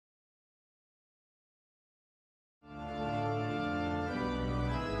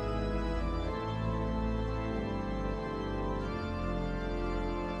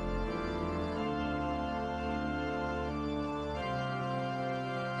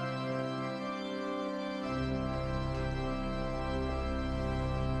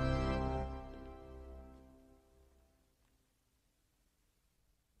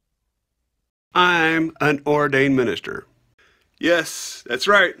I'm an ordained minister. Yes, that's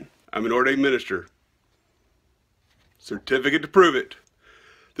right. I'm an ordained minister. Certificate to prove it.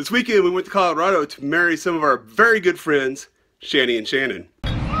 This weekend we went to Colorado to marry some of our very good friends, Shani and Shannon.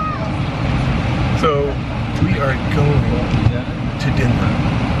 So we are going to Denver.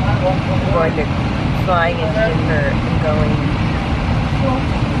 We're going to flying in Denver and going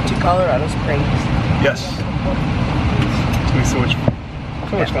to Colorado Springs. Yes. It's going to be so much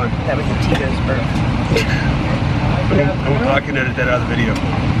fun. That was a Tito's birthday. I can edit that out of the video.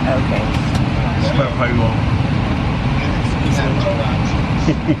 Okay. But probably won't.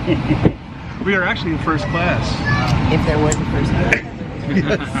 We are actually in first class. If there was a first class.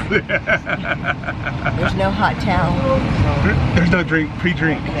 There's no hot towel. There's no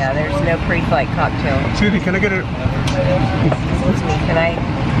pre-drink. Yeah, there's no pre-flight cocktail. Excuse me, can I get a... Excuse me, can I...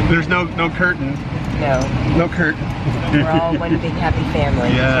 There's no curtain. No. No curtain. We're all one big happy family.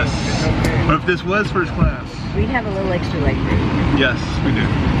 Yes. But if this was first class... We'd have a little extra leg room. Yes, we do.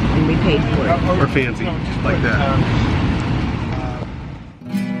 And we paid for it. Or fancy, like that.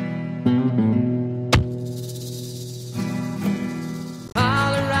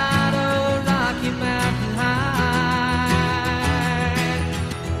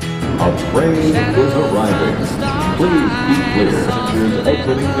 A train is arriving. Please be clear. Passengers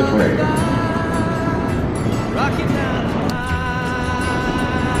exiting the train.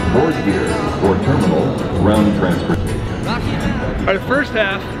 Board here for terminal ground transportation. All right, the first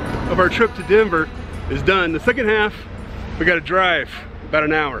half of our trip to Denver is done. The second half, we got to drive about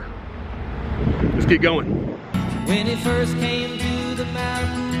an hour. Let's get going. When he first came to the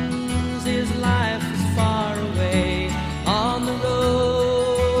mountains, his life was far away on the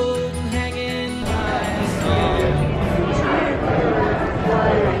road, hanging by a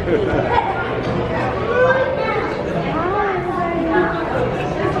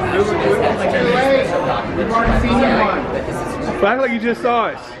Act like you just saw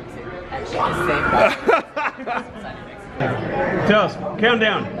us. Tell us, count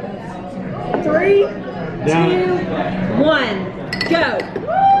down. 3, 2, 1, go!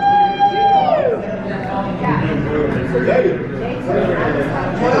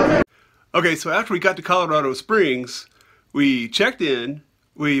 Okay, so after we got to Colorado Springs, we checked in,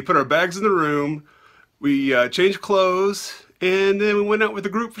 we put our bags in the room, we changed clothes, and then we went out with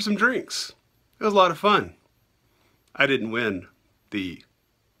the group for some drinks. It was a lot of fun. I didn't win the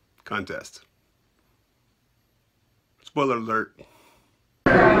contest. Spoiler alert.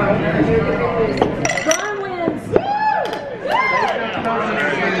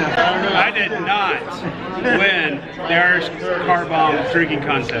 I did not win the Irish car bomb drinking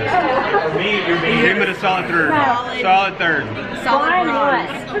contest. Give it a solid third. Solid third.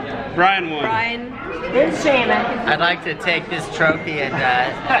 Brian won. Brian, then Shannon. I'd like to take this trophy and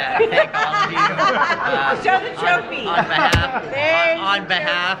thank all of you. Show the trophy. On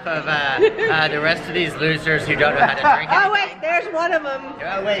behalf of the rest of these losers who don't know how to drink. Oh wait, there's one of them.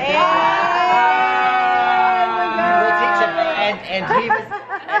 Oh wait, We'll teach him.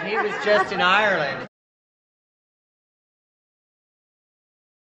 And he was just in Ireland.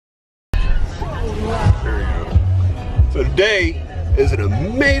 So today is an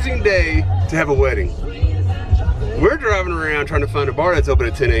amazing day to have a wedding. We're driving around trying to find a bar that's open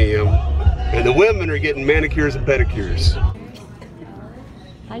at 10 a.m. and the women are getting manicures and pedicures.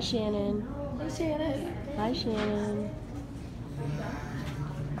 Hi, Shannon. Hi, Shannon. Hi, Shannon.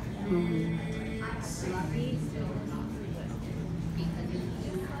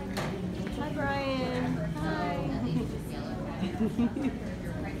 Hi, Brian. Hi.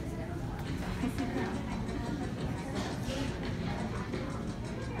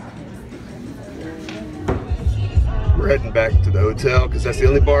 We're heading back to the hotel because that's the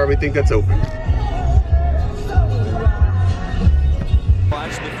only bar we think that's open.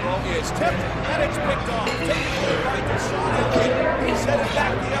 The throw is tipped and it's picked off. Taking it right to Sean. He's headed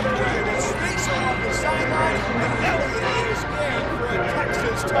back the other way. The streaks are off the sideline. And Elliott is in for a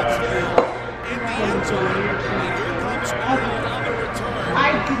Texas touchdown in the end zone. And here comes Arnold on the return.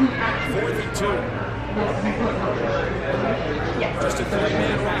 4th and 2. Just a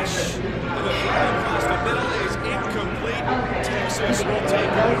 3-man rush. And the throw across the middle is incomplete. Texas will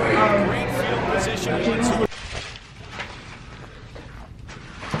take over a great field position once again.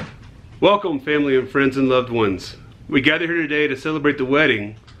 Welcome, family and friends and loved ones. We gather here today to celebrate the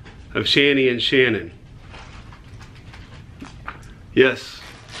wedding of Shani and Shannon. Yes,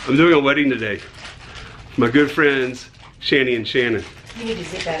 I'm doing a wedding today for my good friends, Shani and Shannon. You need to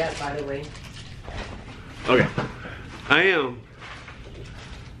zip that up, by the way. Okay, I am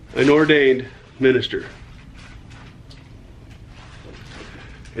an ordained minister.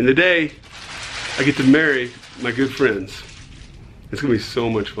 And today, I get to marry my good friends. It's gonna be so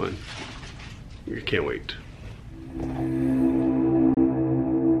much fun. I can't wait.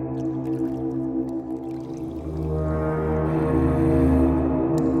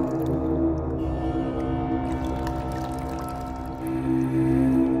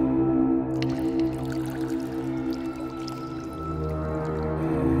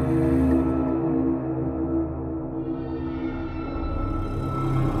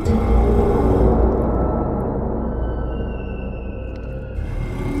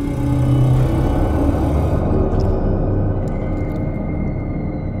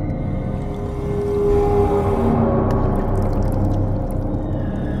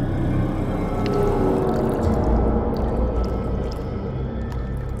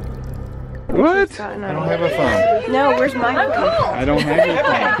 What? I don't have a phone. No, where's my phone? I don't have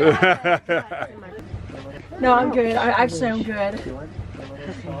your phone. No, I'm good. Actually, I'm good.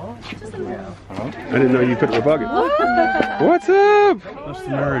 I didn't know you put it in the bucket. What's up? That's the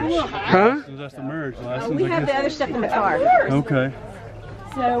merge. Huh? That's the merge. License, We have the other stuff in the car. Okay.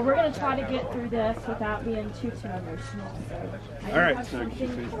 So we're gonna try to get through this without being too emotional. So All right.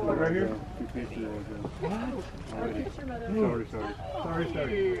 Right here?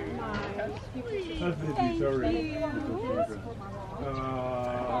 Sorry.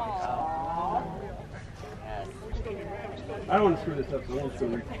 I don't want to screw this up, so I'm just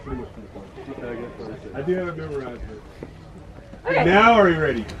going to read pretty much from the phone. I do have it memorized. Okay. Now are you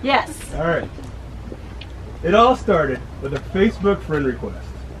ready? yes. All right. It all started with a Facebook friend request.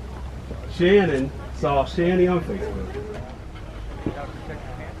 Shannon saw Shanny on Facebook.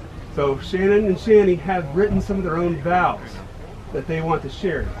 So Shannon and Shanny have written some of their own vows that they want to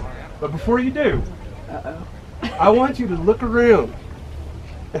share. But before you do, I want you to look around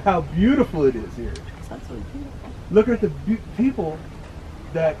at how beautiful it is here. Look at the people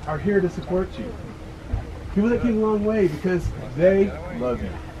that are here to support you. People that came a long way because they love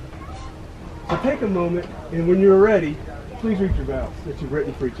you. So take a moment, and when you're ready, please read your vows that you've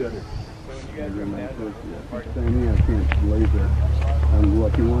written for each other. I can't believe that I'm the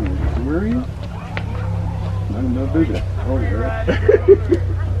lucky one. Where are you? Not in no business. Oh, yeah.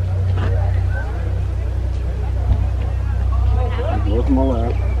 Go from my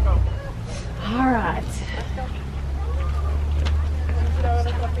lap. All right.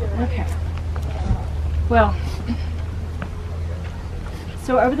 Okay. Well,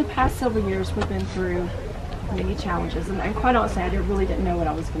 so over the past several years, we've been through many challenges, and quite honestly, I really didn't know what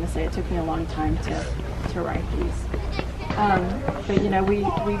I was going to say. It took me a long time to write these. But you know,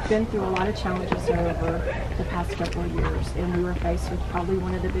 we've been through a lot of challenges over the past couple of years, and we were faced with probably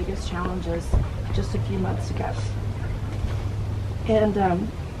one of the biggest challenges just a few months ago. And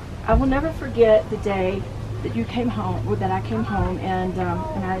I will never forget the day that you came home, or that I came home, and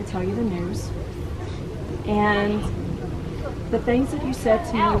I had to tell you the news. And the things that you said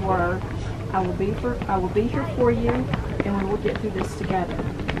to me were, I will be here for you, and we will get through this together.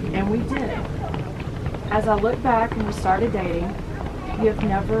 And we did. As I look back and we started dating, you have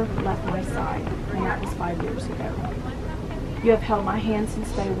never left my side, and that was 5 years ago. You have held my hand since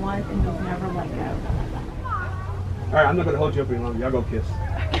day one, and you've never let go. All right, I'm not going to hold you up any longer. Y'all go kiss.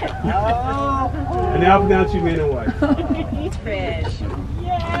 And now I'll pronounce you man and wife. Fish.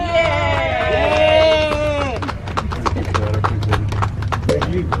 Thank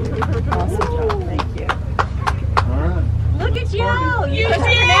you. Awesome job. Thank you. All right. Look at you! You can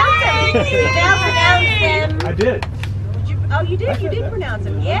pronounce them! You now pronounce them! I did. Oh, you did? You did pronounce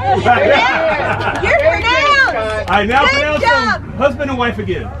them. Yes! You're pronounced! I now Good pronounce job. them husband and wife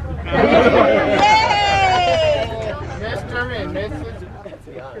again. Yay! Mr. and Mrs.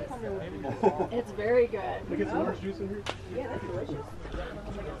 It's very good. Can I get some orange juice in here?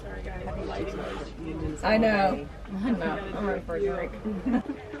 I know. I'm ready for a drink.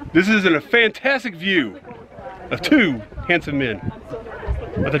 This is a fantastic view of two handsome men.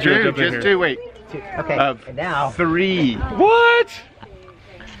 I thought you were Two, jumping in just here. two, wait. Okay, Of now. 3. What?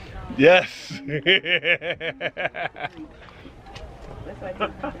 Yes.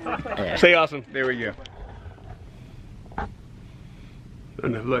 Say awesome. There we go.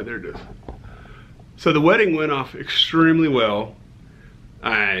 Enough light, there it is. So the wedding went off extremely well.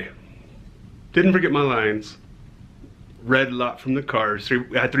 I didn't forget my lines. Read a lot from the cards. I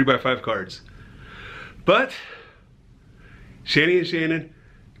had 3x5 cards. But Shanny and Shannon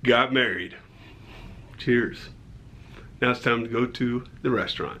got married. Cheers. Now it's time to go to the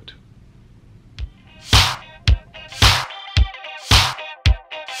restaurant.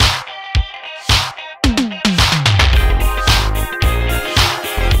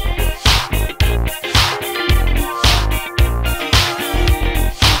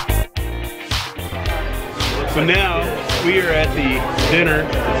 So now we are at the dinner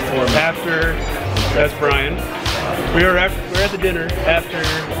after. That's Brian. We're at the dinner after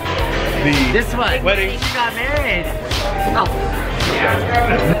the This one. wedding. You got married. Oh.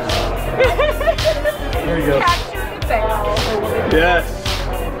 There you go. Yes.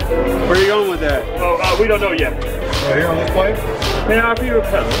 Where are you going with that? Oh, we don't know yet. Here on this plate? Yeah, I'll be your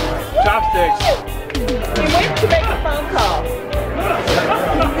cousin. Chopsticks. He went to make a phone call. He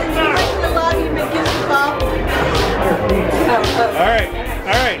went to the lobby and make his call. All right.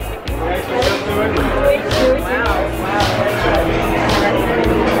 All right.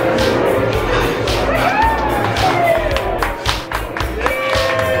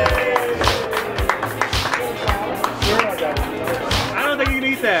 I don't think you can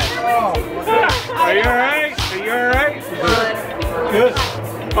eat that. Are you all right? Are you all right? Good.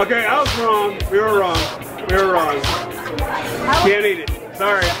 Okay, I was wrong. We were wrong. We were wrong. Can't eat it.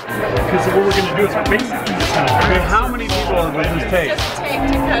 Sorry. Because what we're going to do is basically just kind of... Okay, how many people will this take? Just take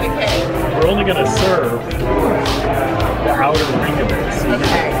to cut a cake. We're only going to serve the outer ring of it. So you get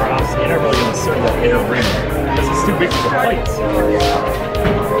it across. You're not really going to serve that inner ring. Because it's too big for the plates.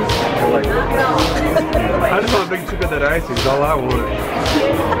 I just want a big chunk of that icing. Is all I want.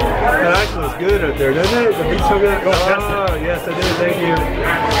 That icing looks good up there, doesn't it? The big chunk of that. Oh, yes, I did. Thank you.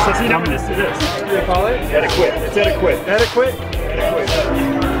 So see, now this is this. What do they call it? Adequate. It's adequate. Adequate? Adequate.